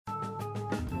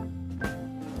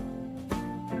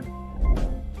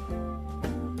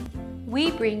we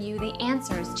bring you the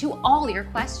answers to all your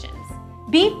questions.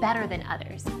 Be better than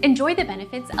others. Enjoy the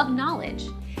benefits of knowledge.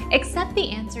 Accept the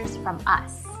answers from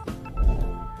us.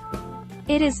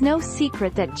 It is no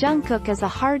secret that Jungkook is a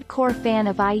hardcore fan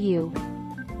of IU.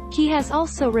 He has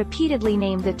also repeatedly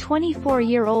named the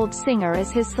 24-year-old singer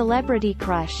as his celebrity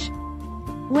crush.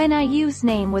 When IU's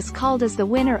name was called as the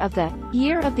winner of the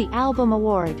Year of the Album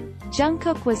award,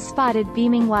 Jungkook was spotted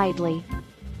beaming widely.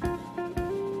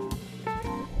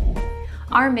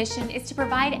 Our mission is to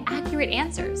provide accurate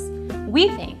answers. We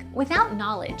think without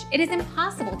knowledge, it is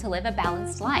impossible to live a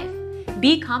balanced life.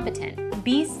 Be competent,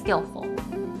 be skillful.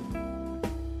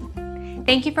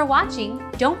 Thank you for watching.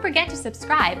 Don't forget to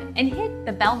subscribe and hit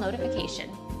the bell notification.